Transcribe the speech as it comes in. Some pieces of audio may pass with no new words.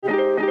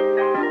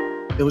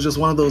It was just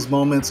one of those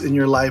moments in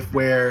your life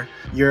where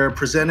you're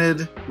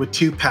presented with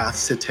two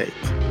paths to take.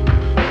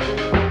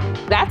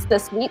 That's the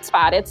sweet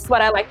spot. It's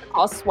what I like to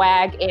call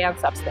swag and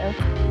substance.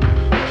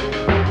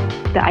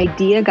 The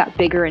idea got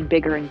bigger and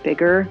bigger and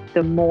bigger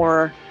the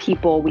more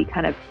people we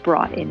kind of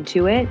brought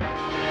into it.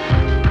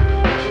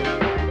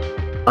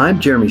 I'm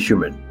Jeremy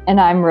Schumann. And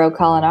I'm Ro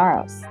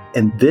Colinaros.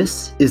 And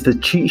this is the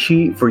cheat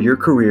sheet for your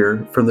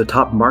career from the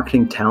top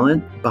marketing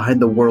talent behind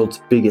the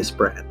world's biggest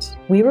brands.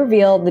 We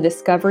reveal the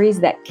discoveries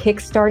that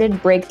kickstarted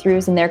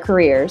breakthroughs in their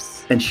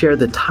careers and share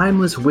the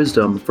timeless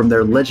wisdom from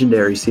their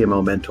legendary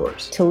CMO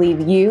mentors to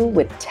leave you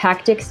with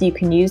tactics you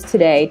can use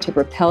today to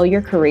propel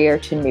your career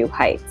to new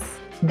heights.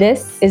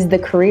 This is the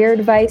career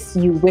advice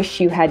you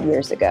wish you had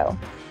years ago.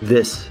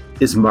 This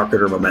is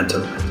Marketer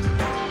Momentum.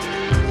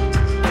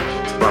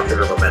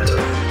 Marketer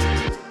Momentum.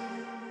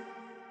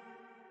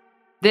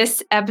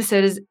 This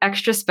episode is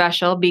extra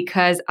special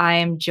because I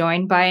am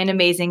joined by an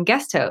amazing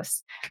guest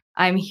host.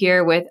 I'm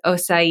here with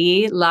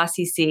Osayi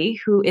Lasisi,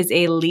 who is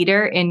a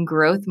leader in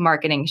growth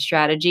marketing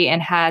strategy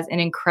and has an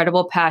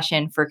incredible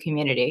passion for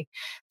community.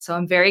 So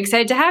I'm very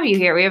excited to have you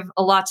here. We have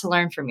a lot to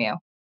learn from you.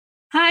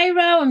 Hi,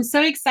 Ro. I'm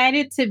so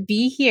excited to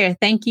be here.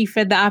 Thank you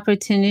for the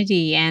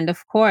opportunity. And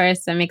of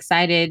course, I'm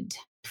excited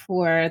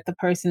for the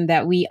person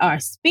that we are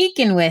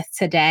speaking with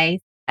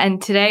today.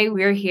 And today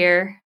we're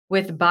here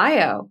with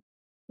Bio.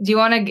 Do you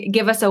want to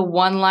give us a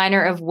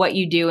one-liner of what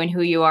you do and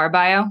who you are,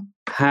 Bio?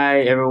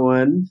 Hi,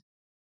 everyone.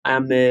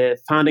 I'm the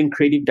founding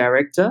creative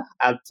director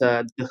at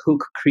the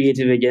Hook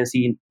Creative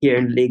Agency here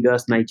in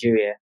Lagos,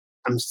 Nigeria.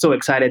 I'm so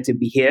excited to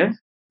be here.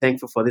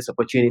 Thankful for this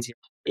opportunity.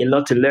 A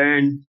lot to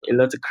learn, a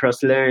lot to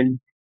cross-learn,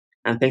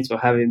 and thanks for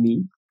having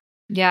me.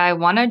 Yeah, I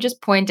want to just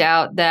point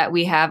out that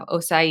we have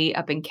Osayi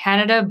up in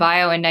Canada,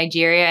 Bio in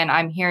Nigeria, and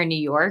I'm here in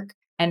New York.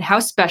 And how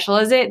special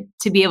is it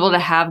to be able to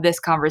have this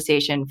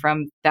conversation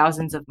from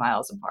thousands of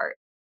miles apart?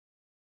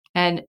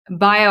 And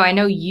Bio, I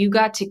know you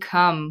got to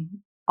come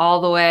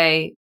all the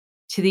way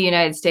to the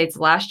United States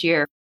last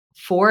year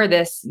for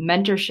this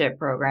mentorship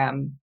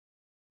program.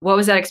 What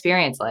was that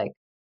experience like?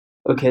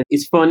 Okay,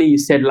 it's funny you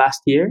said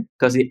last year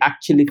because it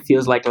actually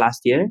feels like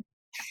last year.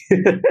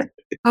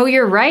 Oh,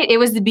 you're right. It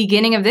was the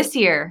beginning of this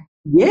year.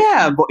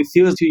 Yeah, but it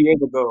feels 2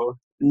 years ago,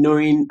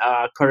 knowing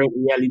current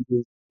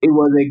realities. It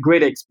was a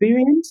great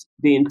experience.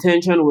 The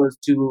intention was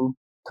to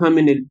come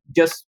in and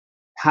just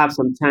have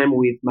some time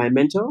with my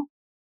mentor.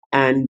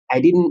 And I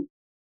didn't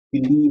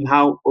believe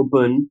how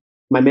open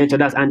my mentor,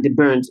 that's Andy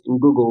Burns in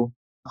Google,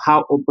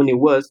 how open it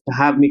was to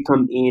have me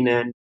come in.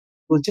 And it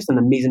was just an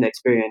amazing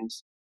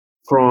experience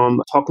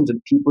from talking to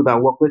the people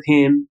that work with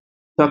him,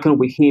 talking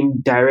with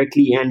him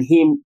directly, and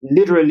him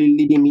literally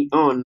leading me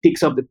on,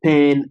 picks up the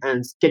pen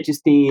and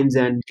sketches things.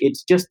 And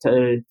it's just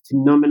a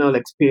phenomenal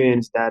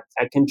experience that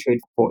I can trade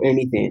for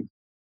anything.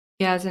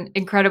 Yeah, it's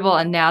incredible.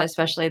 And now,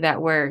 especially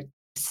that we're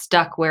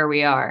stuck where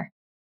we are.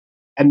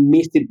 I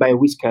missed it by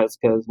whiskers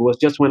because it was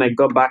just when I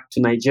got back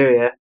to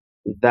Nigeria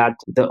that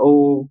the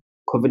whole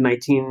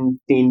COVID-19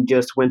 thing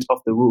just went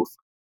off the roof.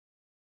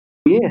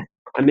 Yeah,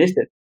 I missed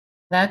it.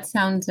 That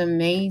sounds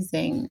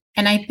amazing.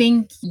 And I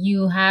think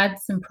you had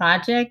some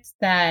projects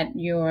that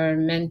your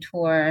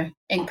mentor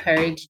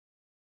encouraged.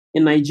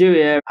 In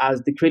Nigeria,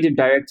 as the creative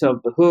director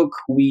of The Hook,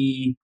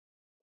 the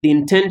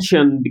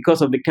intention,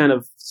 because of the kind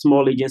of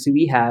small agency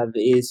we have,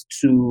 is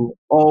to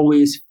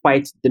always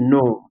fight the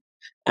norm.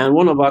 And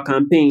one of our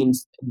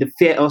campaigns, the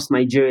Fear Us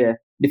Nigeria,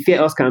 the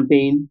Fear Us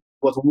campaign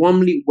was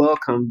warmly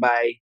welcomed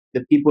by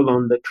the people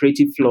on the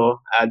creative floor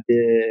at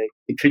the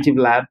creative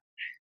lab.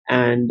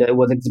 And it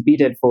was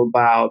exhibited for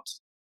about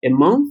a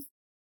month,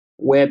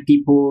 where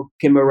people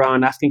came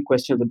around asking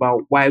questions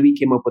about why we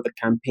came up with the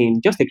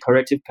campaign, just a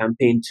corrective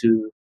campaign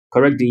to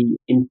correct the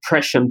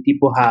impression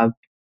people have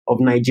of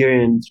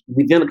Nigerians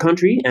within the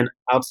country and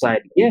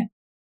outside. Yeah.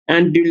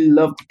 And they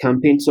loved the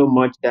campaign so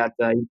much that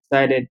I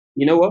decided,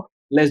 you know what,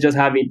 let's just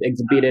have it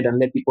exhibited and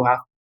let people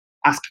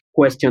ask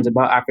questions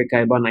about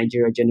Africa, about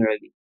Nigeria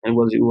generally. And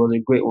it was a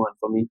great one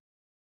for me.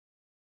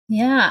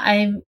 Yeah,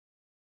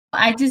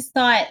 I just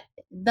thought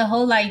the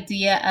whole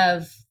idea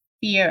of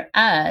fear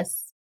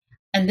us,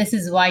 and this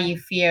is why you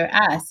fear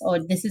us, or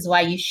this is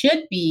why you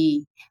should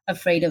be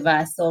afraid of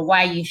us, or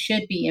why you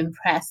should be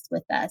impressed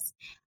with us.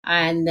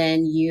 And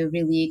then you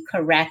really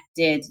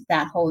corrected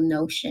that whole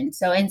notion.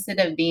 So instead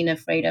of being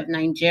afraid of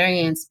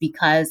Nigerians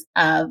because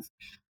of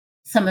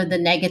some of the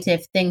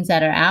negative things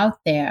that are out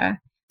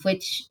there,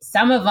 which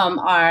some of them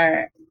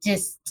are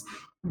just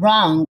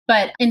wrong,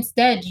 but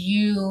instead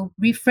you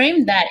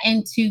reframe that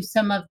into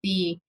some of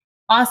the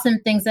awesome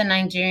things that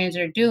Nigerians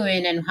are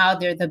doing and how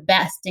they're the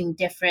best in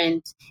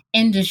different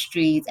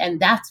industries. And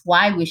that's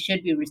why we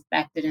should be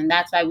respected. And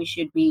that's why we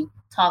should be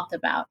talked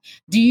about.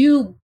 Do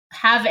you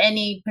have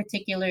any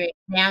particular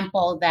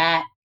example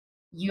that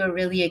you're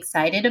really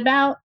excited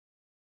about?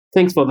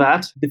 Thanks for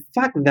that. The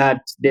fact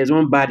that there's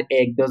one bad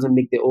egg doesn't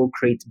make the whole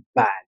crate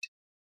bad.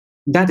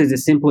 That is a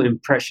simple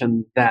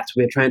impression that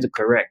we're trying to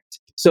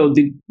correct. So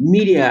the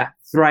media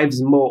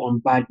thrives more on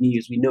bad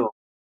news, we know.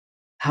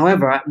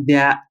 However,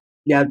 there are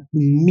there are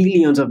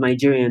millions of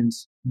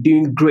Nigerians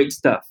doing great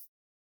stuff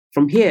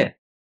from here.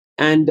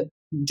 And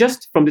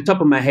just from the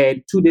top of my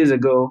head, 2 days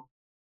ago,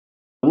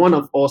 one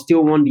of us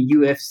still won the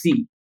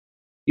UFC.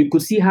 You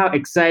could see how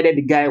excited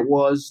the guy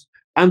was.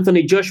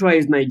 Anthony Joshua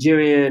is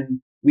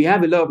Nigerian. We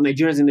have a lot of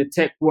Nigerians in the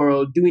tech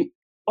world doing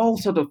all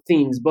sorts of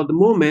things. But the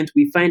moment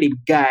we find a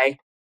guy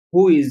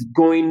who is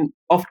going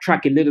off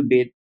track a little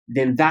bit,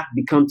 then that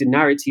becomes the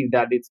narrative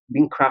that it's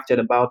being crafted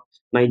about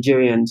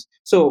Nigerians.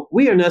 So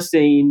we are not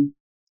saying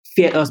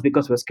fear us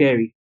because we're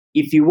scary.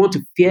 If you want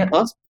to fear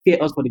us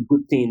for the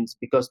good things,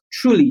 because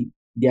truly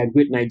they are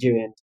great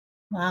Nigerians.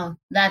 Wow,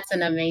 that's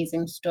an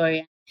amazing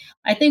story.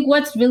 I think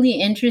what's really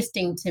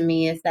interesting to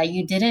me is that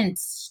you didn't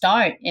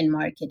start in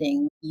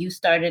marketing. You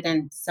started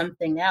in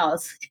something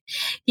else.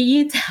 Can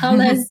you tell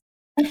us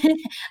a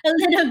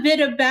little bit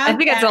about I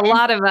think that? it's a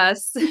lot of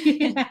us.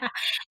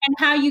 And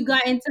how you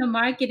got into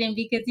marketing,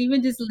 because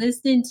even just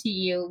listening to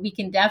you, we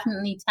can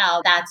definitely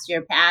tell that's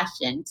your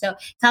passion. So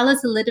tell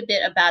us a little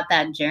bit about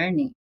that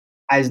journey.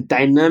 As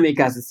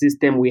dynamic as the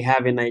system we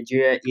have in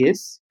Nigeria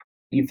is,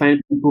 you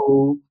find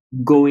people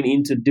going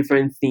into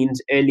different things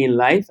early in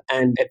life,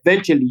 and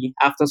eventually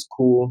after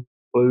school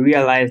we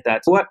realize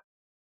that what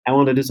I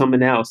want to do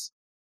something else.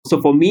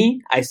 So for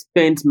me, I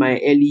spent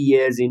my early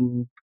years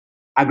in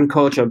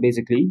agriculture,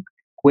 basically,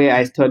 where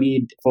I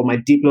studied for my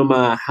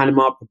diploma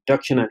animal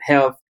production and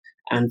health,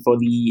 and for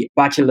the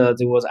bachelor's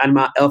it was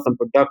animal health and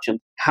production.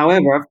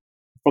 However,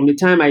 from the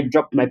time I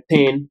dropped my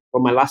pen for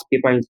my last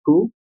paper in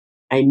school,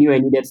 I knew I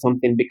needed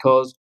something,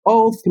 because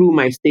all through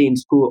my stay in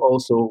school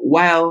also,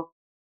 while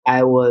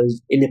I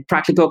was in a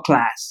practical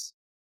class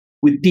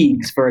with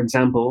pigs, for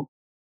example,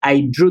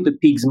 I drew the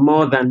pigs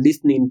more than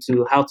listening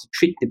to how to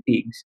treat the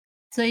pigs.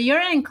 So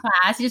you're in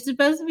class, you're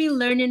supposed to be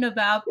learning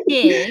about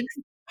pigs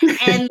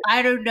and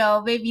I don't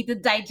know, maybe the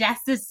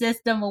digestive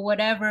system or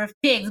whatever of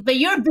pigs, but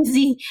you're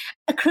busy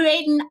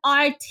creating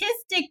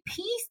artistic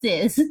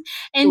pieces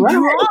and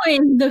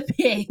drawing the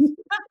pig.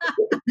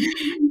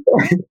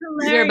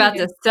 You're about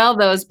to sell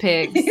those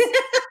pigs.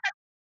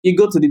 You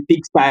go to the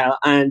pig style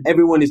and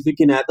everyone is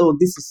looking at, oh,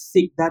 this is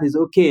sick, that is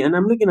okay. And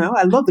I'm looking at, oh,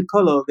 I love the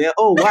color. They're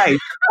all white.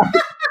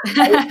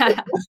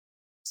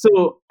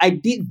 So I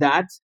did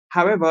that.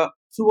 However,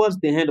 towards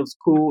the end of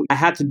school, I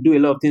had to do a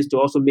lot of things to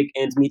also make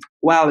ends meet.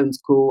 While in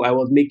school, I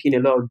was making a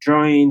lot of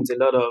drawings, a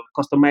lot of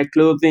customized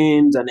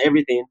clothing and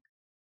everything.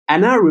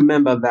 And I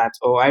remember that,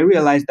 or I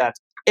realized that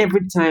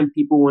every time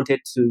people wanted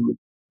to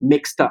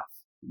make stuff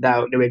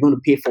that they were going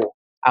to pay for,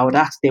 I would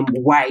ask them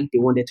why they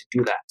wanted to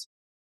do that.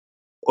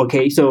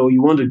 Okay, so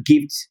you want to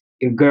gift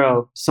a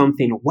girl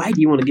something. Why do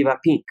you want to give her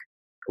pink?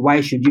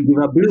 Why should you give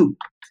her blue?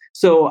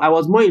 So I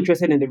was more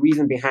interested in the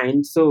reason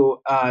behind.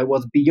 So it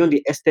was beyond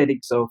the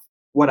aesthetics of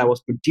what I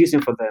was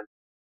producing for them.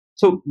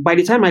 So by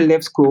the time I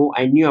left school,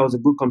 I knew I was a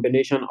good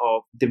combination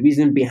of the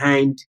reason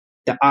behind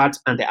the art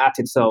and the art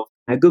itself.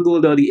 I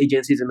Googled all the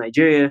agencies in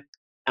Nigeria,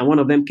 and one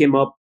of them came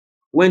up,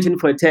 went in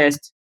for a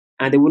test,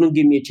 and they wouldn't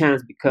give me a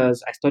chance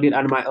because I studied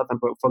animal health. And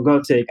for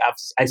God's sake,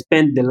 I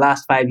spent the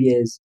last 5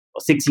 years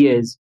or 6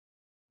 years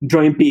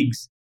drawing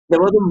pigs. There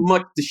wasn't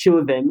much to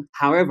show them.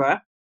 However,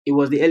 it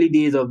was the early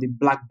days of the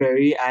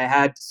BlackBerry. I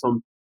had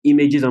some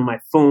images on my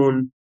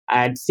phone.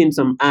 I had seen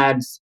some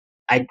ads.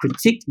 I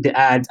critiqued the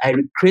ads. I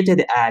recreated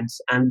the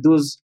ads, and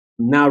those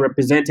now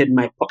represented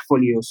my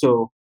portfolio.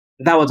 So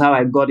that was how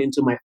I got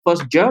into my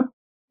first job,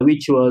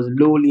 which was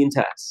Low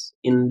Linters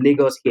in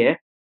Lagos here,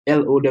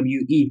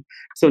 LOWE.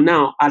 So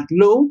now at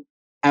Low,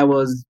 I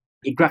was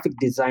a graphic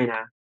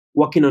designer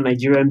working on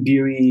Nigerian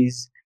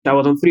breweries. I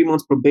was on 3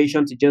 months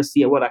probation to just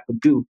see what I could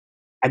do.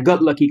 I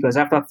got lucky because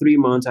after 3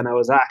 months, and I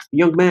was asked,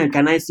 young man,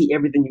 can I see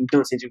everything you've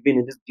done since you've been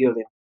in this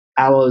building?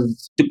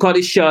 To cut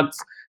it short,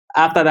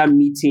 after that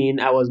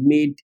meeting, I was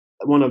made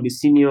one of the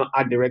senior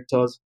art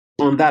directors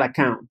on that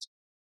account.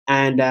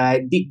 And I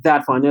did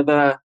that for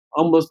another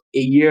almost a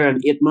year and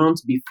 8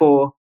 months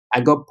before I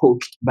got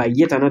poached by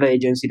yet another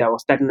agency that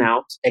was starting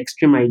out,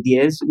 Extreme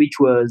Ideas,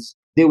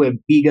 they were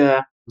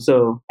bigger.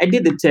 So I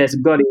did the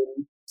test, got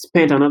in,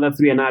 spent another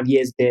 3.5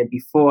 years there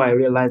before I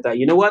realized that,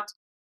 you know what?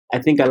 I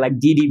think I like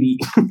DDB.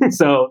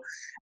 So.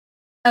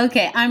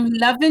 Okay, I'm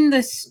loving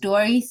the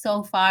story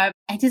so far.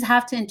 I just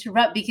have to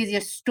interrupt because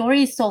your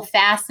story is so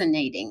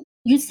fascinating.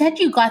 You said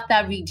you got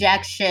that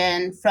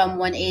rejection from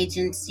one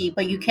agency,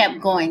 but you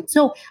kept going.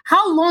 So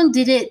how long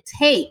did it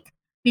take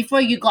before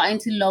you got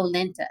into Low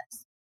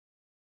Linters?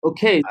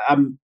 Okay,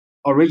 I'm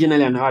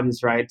originally an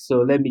artist, right? So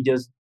let me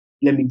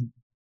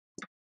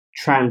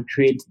try and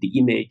create the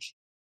image.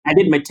 I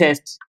did my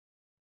test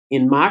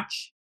in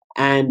March.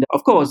 And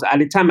of course, at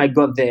the time I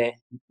got there,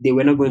 they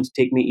were not going to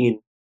take me in.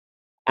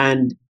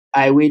 And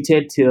I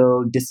waited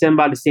till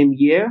December the same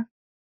year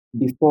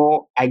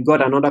before I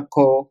got another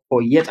call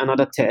for yet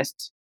another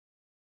test.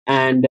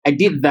 And I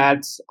did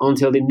that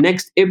until the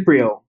next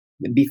April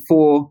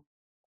before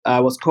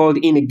I was called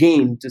in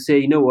again to say,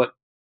 you know what,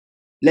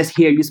 let's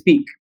hear you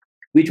speak,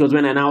 which was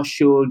when I now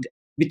showed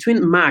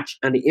between March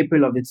and the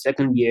April of the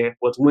second year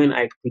was when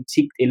I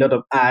critiqued a lot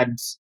of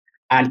ads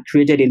and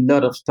created a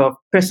lot of stuff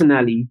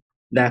personally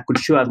that I could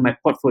show as my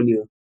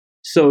portfolio.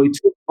 So it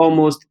took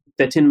almost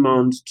 13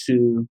 months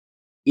to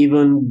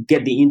even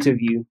get the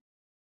interview.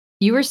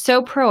 You were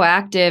so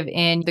proactive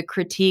in the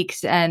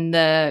critiques and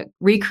the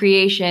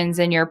recreations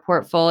in your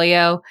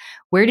portfolio.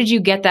 Where did you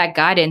get that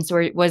guidance,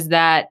 or was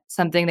that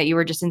something that you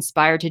were just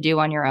inspired to do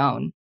on your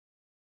own?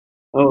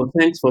 Oh,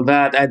 thanks for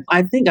that.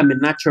 I think I'm a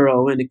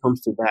natural when it comes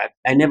to that.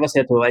 I never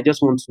settle. I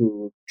just want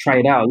to try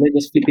it out.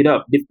 Let's just flip it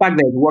up. The fact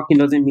that it's working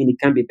doesn't mean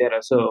it can be better.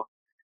 So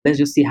let's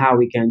just see how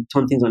we can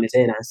turn things on its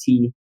head and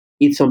see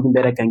if something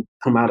better can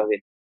come out of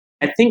it.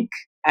 I think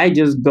I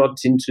just got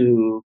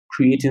into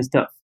creating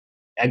stuff.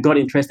 I got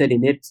interested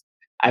in it.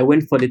 I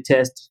went for the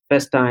test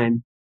first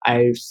time.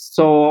 I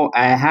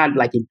had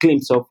like a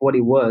glimpse of what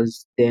it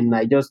was. Then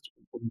I just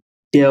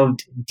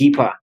delved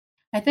deeper.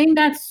 I think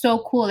that's so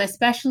cool,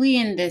 especially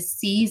in this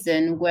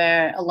season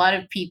where a lot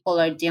of people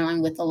are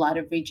dealing with a lot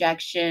of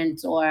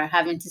rejections or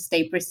having to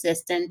stay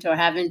persistent or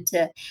having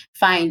to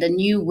find a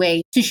new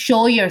way to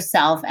show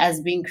yourself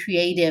as being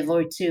creative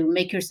or to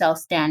make yourself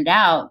stand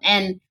out.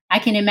 And I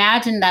can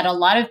imagine that a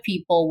lot of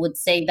people would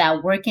say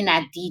that working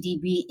at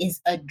DDB is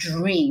a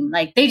dream.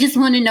 Like they just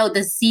want to know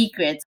the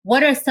secrets.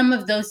 What are some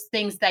of those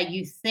things that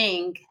you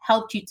think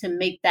helped you to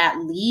make that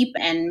leap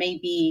and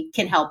maybe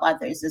can help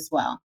others as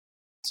well?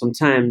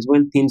 Sometimes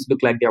when things look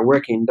like they're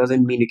working,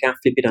 doesn't mean you can't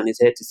flip it on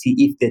its head to see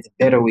if there's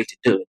a better way to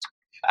do it.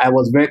 I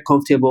was very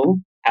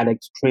comfortable at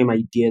extreme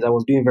ideas. I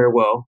was doing very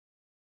well.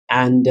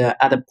 And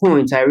at a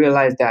point, I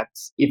realized that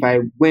if I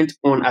went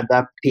on at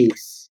that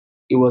pace,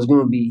 it was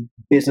going to be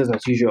business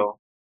as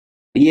usual.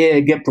 Yeah,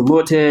 get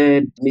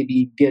promoted,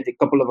 maybe get a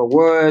couple of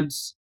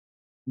awards,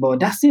 but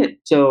that's it.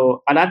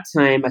 So at that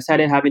time, I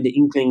started having the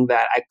inkling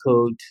that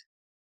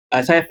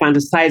I started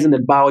fantasizing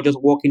about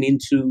just walking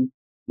into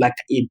like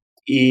a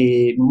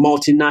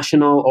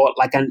multinational or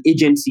like an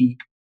agency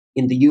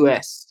in the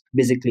US,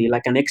 basically,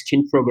 like an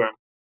exchange program.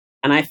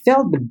 And I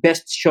felt the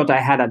best shot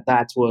I had at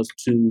that was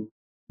to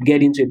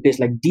get into a place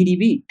like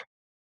DDB.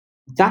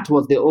 That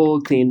was the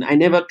old thing. I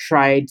never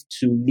tried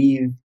to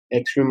leave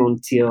Extreme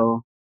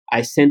until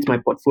I sent my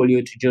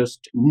portfolio to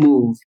just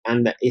move.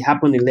 And it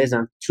happened in less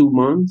than 2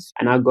 months.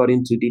 And I got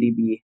into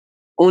DDB,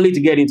 only to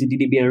get into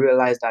DDB and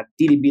realize that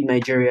DDB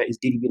Nigeria is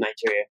DDB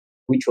Nigeria,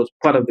 which was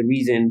part of the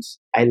reasons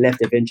I left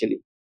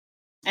eventually.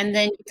 And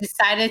then you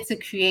decided to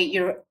create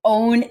your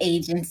own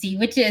agency,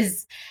 which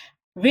is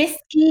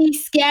risky,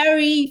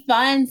 scary,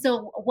 fun.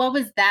 So what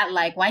was that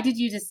like? Why did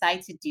you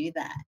decide to do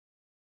that?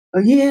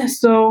 Yeah,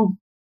 so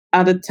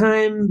at the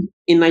time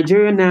in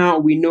Nigeria now,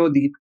 we know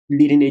the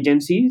leading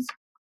agencies,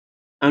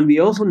 and we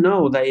also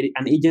know that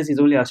an agency is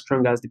only as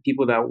strong as the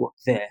people that work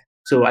there.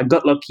 So I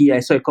got lucky. I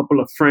saw a couple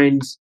of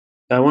friends.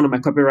 One of my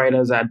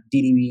copywriters at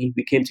DDB,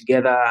 we came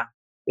together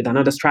with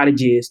another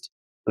strategist.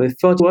 We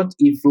thought, what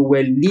if we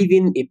were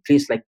leaving a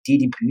place like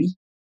DDB,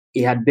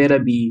 it had better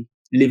be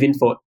living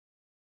for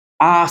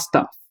our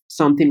stuff,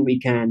 something we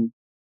can,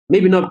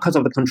 maybe not because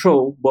of the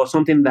control, but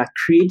something that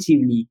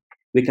creatively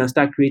we can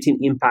start creating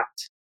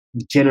impact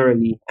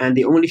generally. And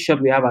the only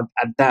shot we have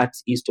at that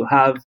is to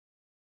have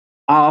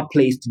our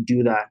place to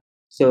do that.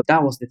 So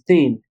that was the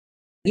thing.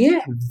 Yeah,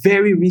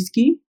 very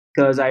risky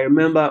because I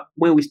remember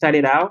when we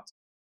started out,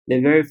 the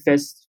very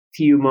first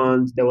few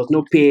months, there was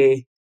no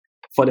pay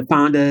for the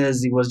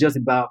founders. It was just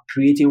about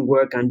creating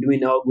work and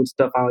doing all good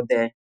stuff out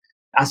there.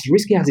 As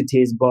risky as it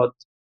is, but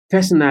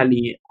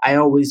personally, I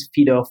always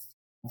feed off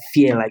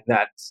fear like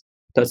that.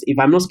 Because if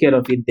I'm not scared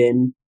of it,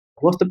 then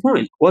what's the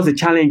point? What's the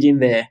challenge in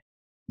there?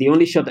 The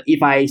only shot,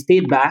 if I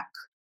stayed back,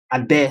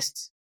 at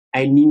best,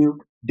 I knew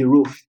the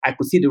roof. I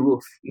could see the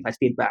roof if I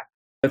stayed back.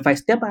 If I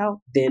step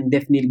out, then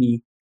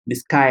definitely the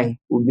sky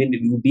will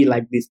be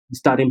like this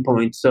starting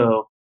point.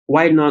 So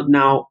why not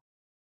now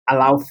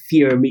allow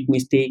fear make me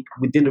stay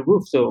within the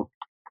roof? So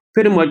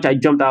pretty much I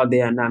jumped out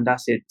there and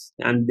that's it.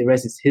 And the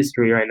rest is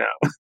history right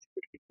now.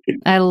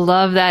 I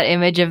love that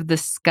image of the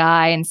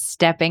sky and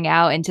stepping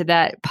out into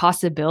that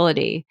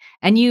possibility.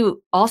 And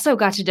you also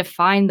got to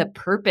define the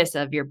purpose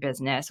of your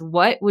business.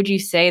 What would you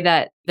say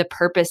that the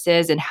purpose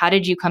is, and how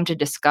did you come to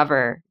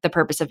discover the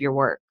purpose of your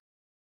work?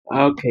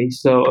 Okay,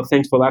 so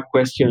thanks for that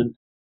question.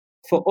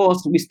 For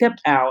us, we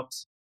stepped out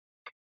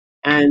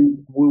and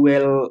we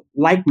were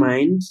like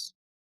minds,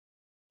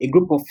 a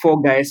group of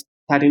 4 guys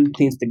starting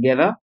things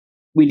together.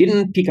 We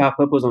didn't pick our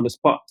purpose on the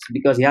spot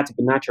because it had to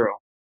be natural.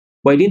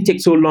 But it didn't take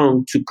so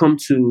long to come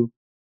to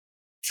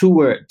 2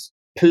 words,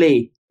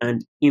 play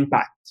and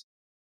impact,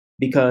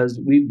 because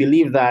we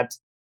believe that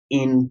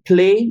in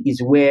play is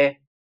where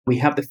we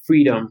have the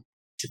freedom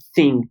to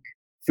think,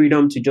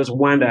 freedom to just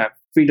wander,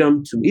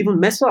 freedom to even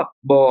mess up.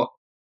 But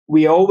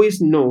we always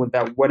know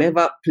that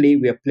whatever play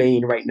we are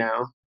playing right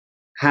now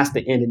has to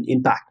end in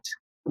impact,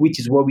 which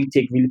is what we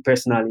take really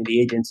personal in the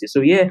agency.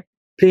 So yeah,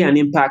 play and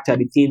impact are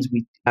the things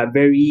we are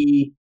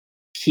very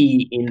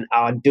key in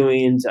our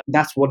doings.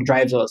 That's what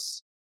drives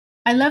us.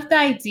 I love the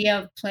idea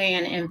of play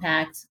and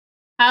impact.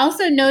 I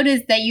also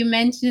noticed that you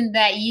mentioned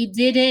that you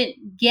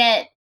didn't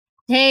get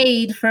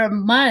paid for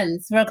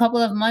a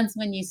couple of months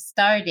when you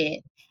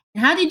started.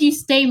 How did you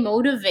stay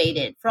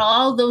motivated for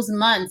all those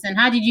months? And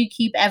how did you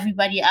keep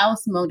everybody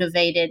else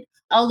motivated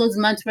all those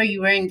months where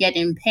you weren't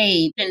getting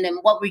paid? And then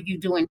what were you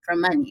doing for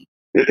money?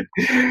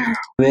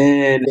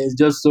 Man, there's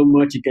just so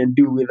much you can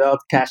do without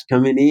cash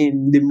coming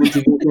in. The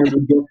motivation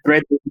will get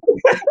threatened.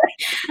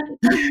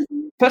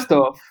 First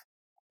off,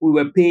 we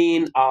were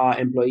paying our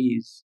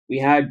employees. We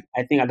had,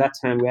 I think at that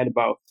time, we had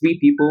about 3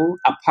 people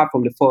apart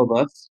from the 4 of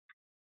us.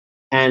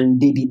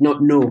 And they did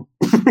not know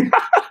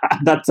at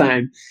that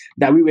time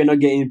that we were not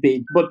getting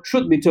paid. But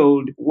truth be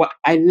told,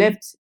 I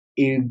left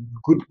a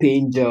good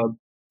paying job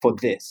for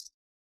this.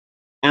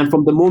 And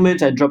from the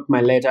moment I dropped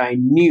my letter, I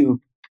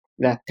knew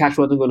that cash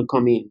wasn't going to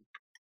come in.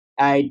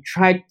 I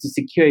tried to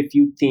secure a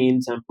few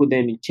things and put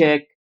them in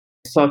check,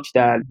 such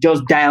that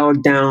just dial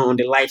down on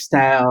the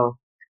lifestyle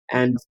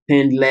and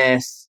spend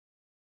less.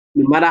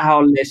 No matter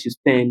how less you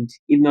spend,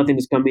 if nothing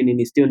is coming in,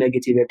 it's still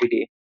negative every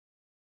day.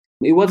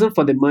 It wasn't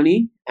for the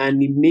money,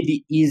 and it made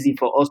it easy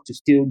for us to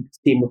still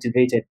stay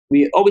motivated.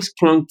 We always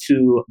clung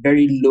to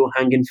very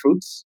low-hanging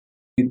fruits.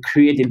 You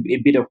create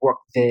a bit of work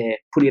there,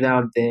 put it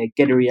out there,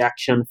 get a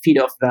reaction, feed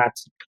off that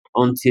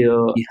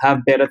until you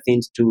have better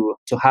things to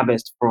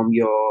harvest from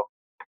your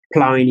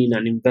plowing in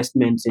and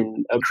investments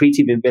in a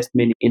creative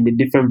investment in the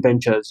different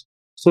ventures.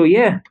 So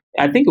yeah,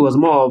 I think it was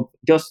more of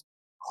just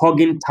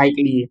hugging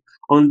tightly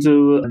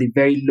onto the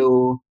very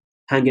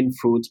low-hanging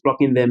fruits,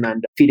 plucking them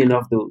and feeding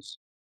off those.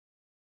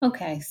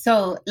 Okay,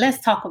 so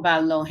let's talk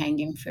about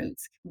low-hanging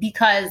fruits,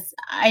 because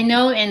I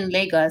know in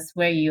Lagos,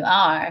 where you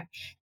are,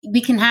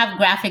 we can have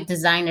graphic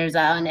designers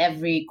on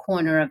every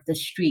corner of the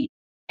street.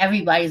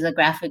 Everybody's a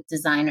graphic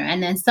designer.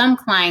 And then some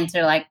clients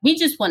are like, we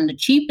just want the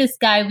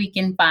cheapest guy we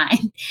can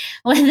find,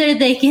 whether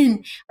they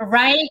can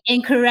write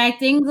in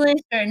correct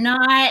English or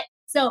not.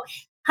 So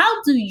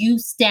how do you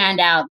stand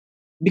out?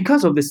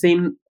 Because of the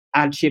same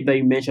ad shape that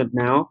you mentioned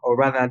now, or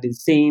rather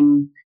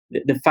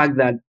the fact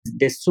that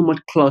there's so much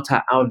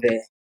clutter out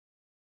there.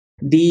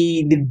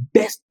 The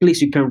best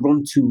place you can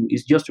run to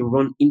is just to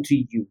run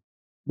into you.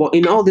 But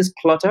in all this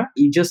clutter,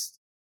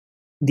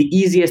 the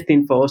easiest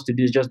thing for us to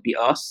do is just be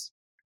us.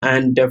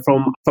 And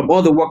from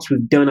all the works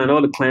we've done and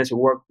all the clients we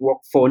work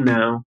for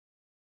now,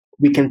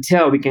 we can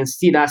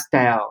see that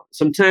style.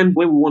 Sometimes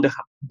when we want to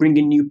bring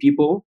in new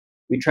people,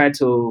 we try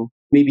to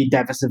maybe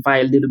diversify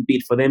a little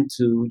bit for them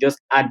to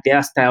just add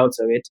their style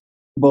to it.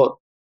 But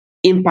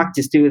impact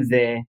is still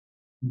there.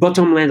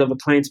 Bottom line of the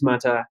clients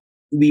matter.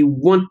 We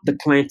want the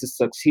client to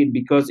succeed,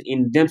 because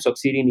in them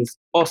succeeding is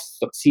us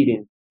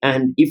succeeding.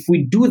 And if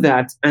we do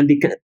that, and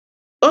a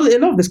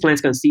lot of these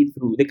clients can see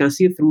through. They can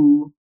see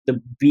through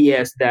the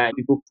BS that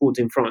people put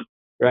in front,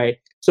 right?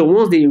 So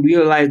once they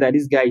realize that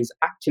this guy is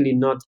actually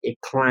not a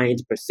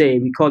client per se,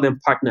 we call them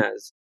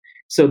partners.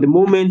 So the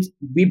moment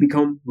we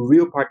become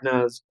real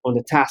partners on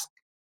the task,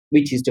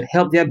 which is to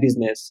help their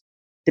business,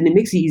 then it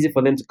makes it easy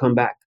for them to come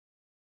back.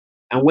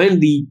 And when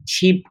the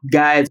cheap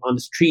guys on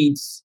the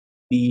streets,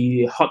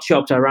 the hot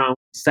shops around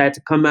decide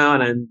to come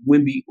out, and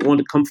when we want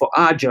to come for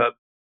our job,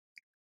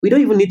 we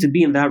don't even need to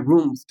be in that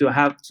room to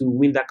have to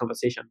win that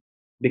conversation,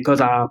 because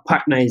our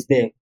partner is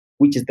there,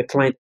 which is the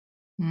client.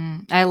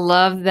 I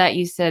love that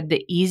you said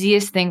the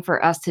easiest thing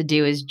for us to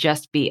do is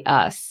just be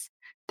us.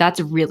 That's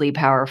really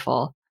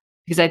powerful,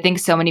 because I think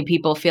so many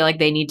people feel like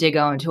they need to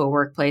go into a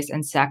workplace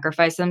and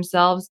sacrifice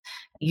themselves.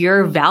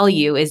 Your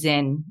value is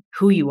in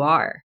who you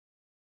are.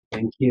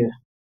 Thank you.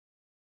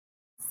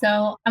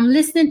 So I'm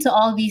listening to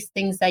all these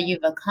things that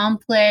you've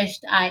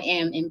accomplished. I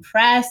am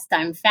impressed.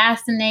 I'm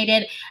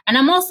fascinated. And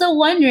I'm also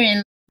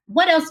wondering,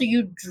 what else are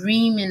you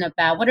dreaming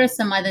about? What are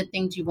some other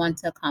things you want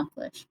to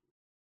accomplish?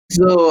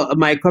 So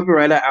my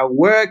copywriter at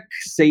work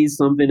says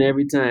something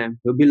every time.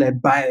 He'll be like,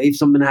 "Bio, if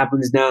something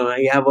happens now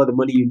and you have all the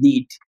money you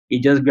need,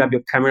 you just grab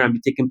your camera and be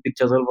taking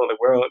pictures all over the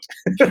world."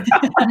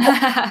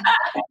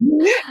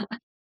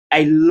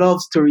 I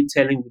love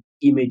storytelling with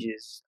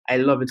images. I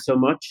love it so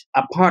much.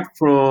 Apart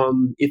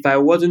from, if I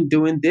wasn't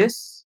doing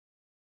this,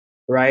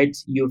 right,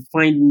 you'll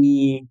find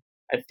me,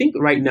 I think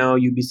right now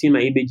you'll be seeing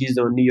my images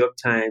on New York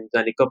Times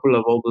and a couple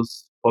of all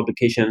those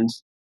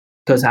publications,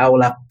 because I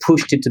will have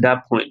pushed it to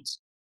that point.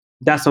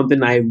 That's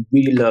something I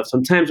really love.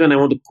 Sometimes when I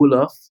want to cool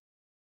off,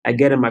 I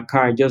get in my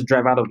car and just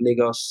drive out of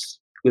Lagos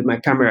with my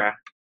camera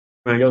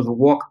and I just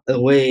walk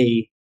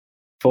away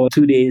for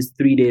 2 days,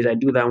 3 days. I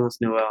do that once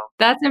in a while.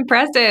 That's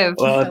impressive.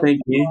 Well, thank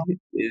you.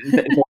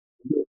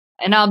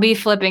 And I'll be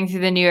flipping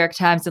through the New York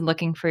Times and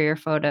looking for your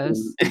photos.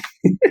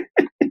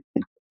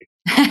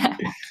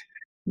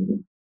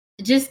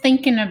 Just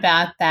thinking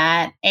about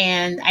that,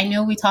 and I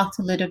know we talked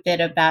a little bit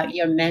about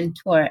your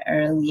mentor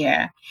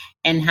earlier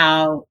and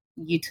how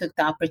you took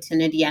the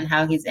opportunity and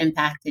how he's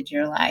impacted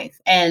your life.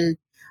 And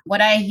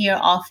what I hear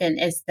often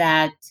is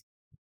that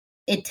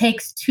it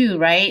takes two,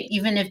 right?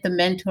 Even if the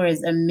mentor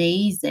is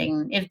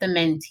amazing, if the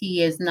mentee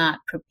is not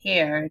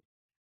prepared,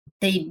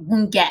 they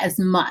won't get as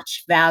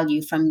much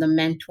value from the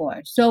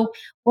mentor. So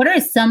what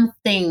are some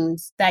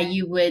things that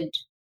you would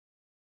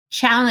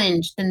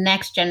challenge the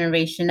next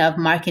generation of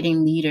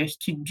marketing leaders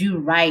to do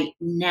right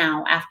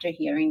now after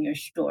hearing your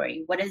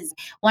story? What is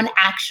one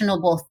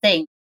actionable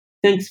thing?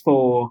 Thanks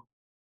for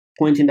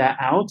pointing that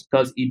out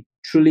because it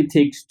truly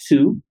takes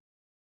two.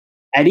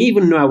 I didn't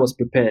even know I was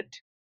prepared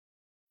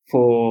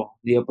for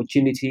the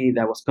opportunity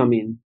that was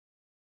coming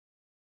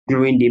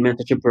during the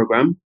mentorship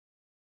program,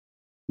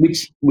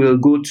 which will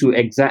go to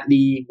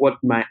exactly what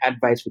my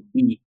advice would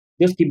be.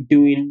 Just keep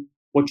doing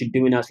what you're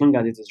doing as long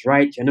as it is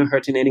right. You're not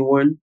hurting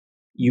anyone.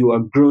 You are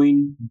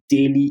growing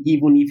daily,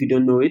 even if you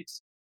don't know it.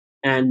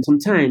 And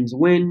sometimes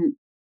when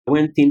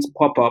things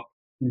pop up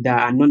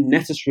that are not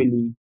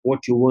necessarily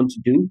what you want to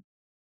do.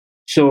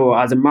 So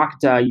as a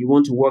marketer, you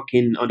want to work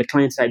on the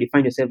client side, you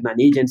find yourself in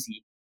an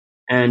agency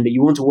and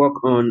you want to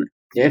work on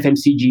the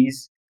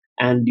FMCGs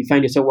and you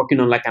find yourself working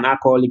on like an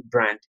alcoholic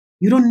brand.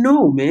 You don't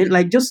know, man.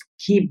 Like just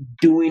keep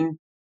doing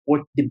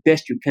what the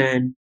best you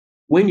can.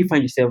 When you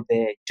find yourself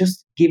there,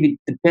 just give it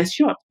the best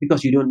shot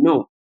because you don't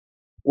know.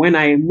 When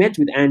I met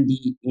with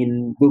Andy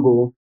in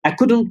Google, I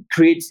couldn't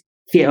create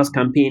Fear Us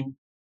campaign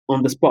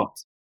on the spot.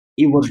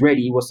 It was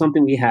ready. It was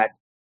something we had.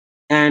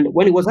 And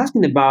when he was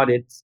asking about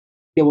it,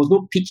 there was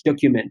no pitch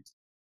document.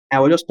 I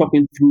was just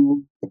talking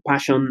through the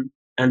passion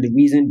and the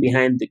reason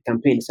behind the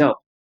campaign itself.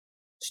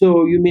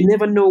 So you may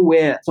never know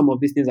where some of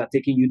these things are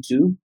taking you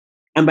to.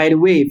 And by the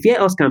way, Fear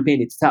Us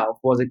campaign itself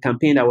was a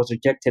campaign that was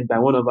rejected by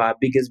one of our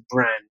biggest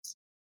brands,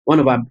 one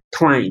of our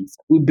clients.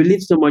 We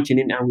believed so much in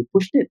it and we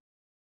pushed it.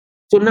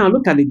 So now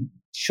look at the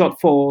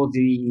shortfalls,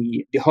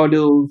 the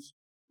hurdles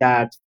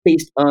that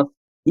faced us,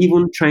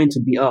 even trying to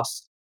be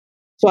us.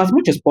 So as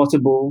much as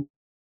possible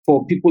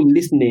for people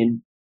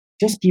listening,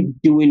 just keep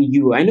doing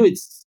you. I know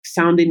it's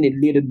sounding a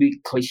little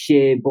bit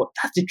cliche, but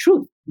that's the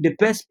truth. The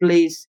best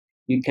place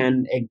you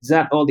can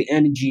exert all the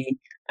energy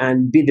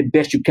and be the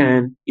best you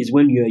can is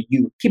when you're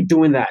you. Keep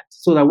doing that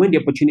so that when the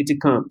opportunity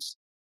comes,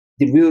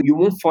 you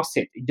won't force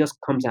it. It just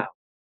comes out.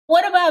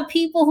 What about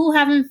people who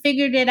haven't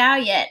figured it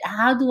out yet?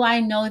 How do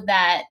I know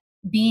that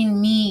being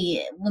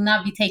me will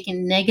not be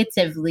taken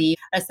negatively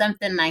or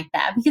something like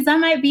that? Because I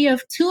might be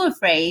too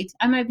afraid.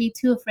 I might be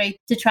too afraid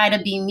to try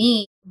to be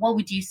me. What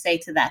would you say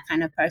to that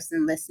kind of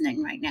person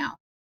listening right now?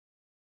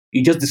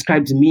 You just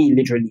described me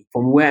literally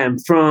from where I'm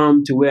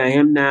from to where I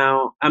am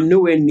now. I'm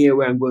nowhere near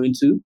where I'm going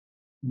to,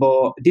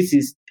 but this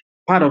is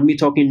part of me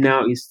talking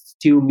now is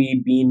still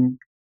me being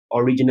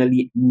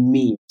originally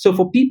me. So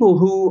for people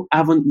who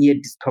haven't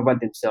yet discovered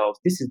themselves,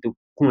 this is the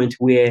point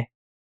where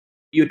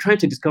you're trying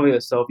to discover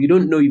yourself. You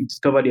don't know you've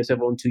discovered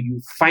yourself until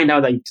you find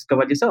out that you've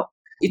discovered yourself.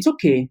 It's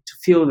okay to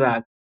feel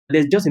that.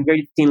 There's just a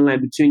very thin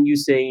line between you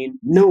saying,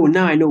 no,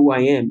 now I know who I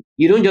am.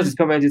 You don't just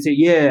discover it and say,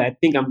 yeah, I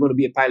think I'm going to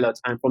be a pilot.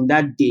 And from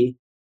that day,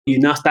 you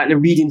now start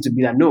reading to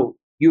be that, no,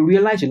 you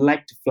realize you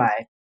like to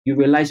fly. You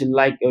realize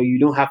you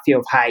don't have fear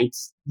of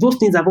heights. Those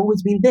things have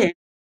always been there.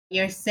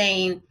 You're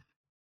saying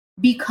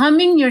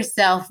becoming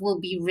yourself will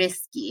be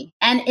risky.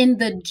 And in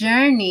the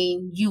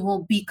journey, you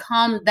will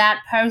become that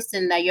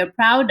person that you're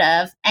proud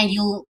of, and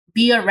you'll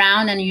be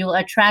around and you'll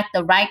attract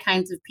the right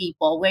kinds of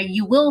people where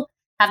you will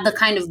have the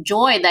kind of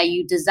joy that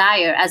you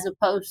desire, as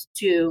opposed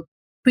to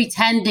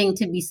pretending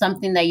to be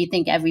something that you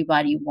think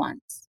everybody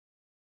wants.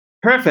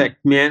 Perfect,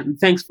 man.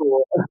 Thanks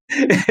for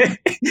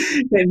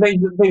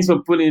thanks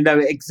for putting it that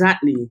way.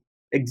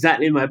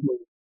 Exactly my point.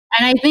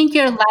 And I think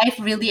your life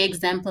really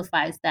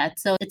exemplifies that.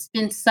 So it's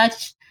been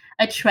such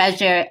a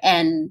treasure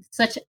and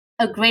such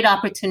a great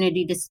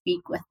opportunity to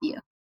speak with you.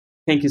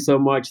 Thank you so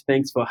much.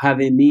 Thanks for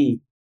having me.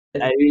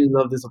 I really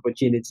love this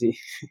opportunity.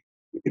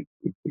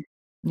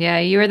 Yeah,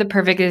 you are the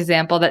perfect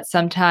example that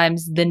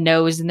sometimes the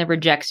no's and the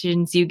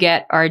rejections you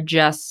get are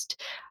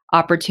just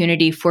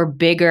opportunity for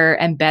bigger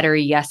and better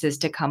yeses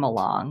to come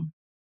along.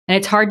 And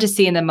it's hard to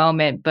see in the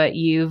moment, but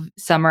you've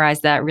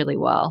summarized that really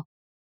well.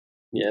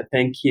 Yeah,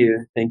 thank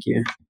you. Thank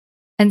you.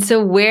 And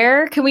so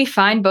where can we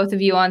find both of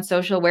you on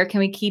social? Where can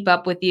we keep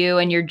up with you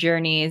and your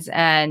journeys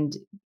and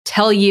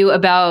tell you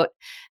about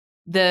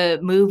the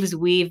moves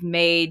we've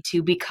made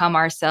to become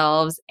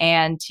ourselves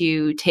and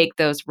to take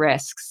those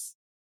risks?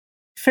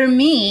 For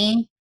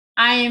me,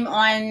 I am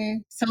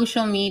on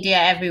social media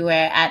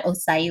everywhere at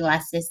Osai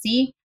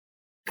Lasisi.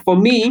 For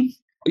me,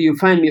 you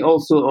find me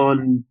also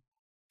on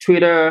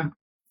Twitter,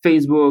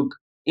 Facebook,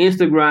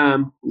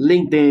 Instagram,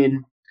 LinkedIn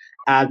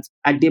at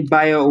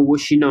Adebayo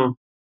Owoshina.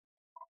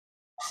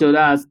 So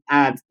that's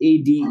at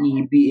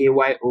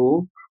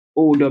ADEBAYO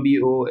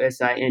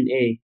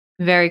OWOSINA.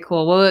 Very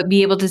cool. We'll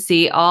be able to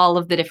see all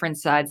of the different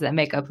sides that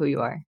make up who you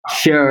are.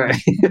 Sure.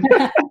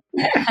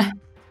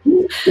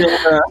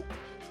 Yeah.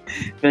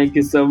 Thank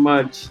you so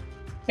much.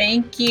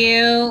 Thank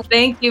you.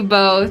 Thank you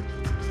both.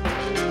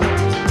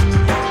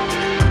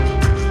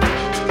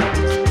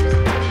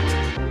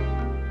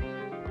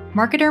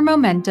 Marketer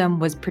Momentum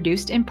was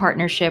produced in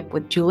partnership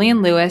with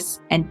Julian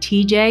Lewis and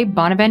TJ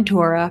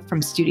Bonaventura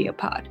from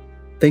StudioPod.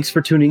 Thanks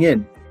for tuning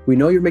in. We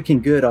know you're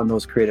making good on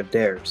those creative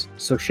dares,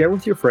 so share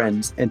with your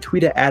friends and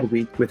tweet at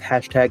Adweek with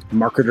hashtag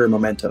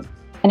 #MarketerMomentum.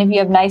 And if you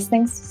have nice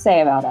things to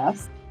say about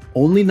us,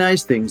 only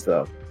nice things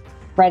though,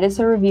 write us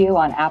a review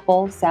on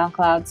Apple,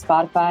 SoundCloud,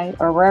 Spotify,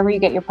 or wherever you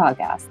get your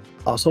podcasts.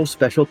 Also,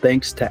 special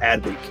thanks to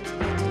Adweek.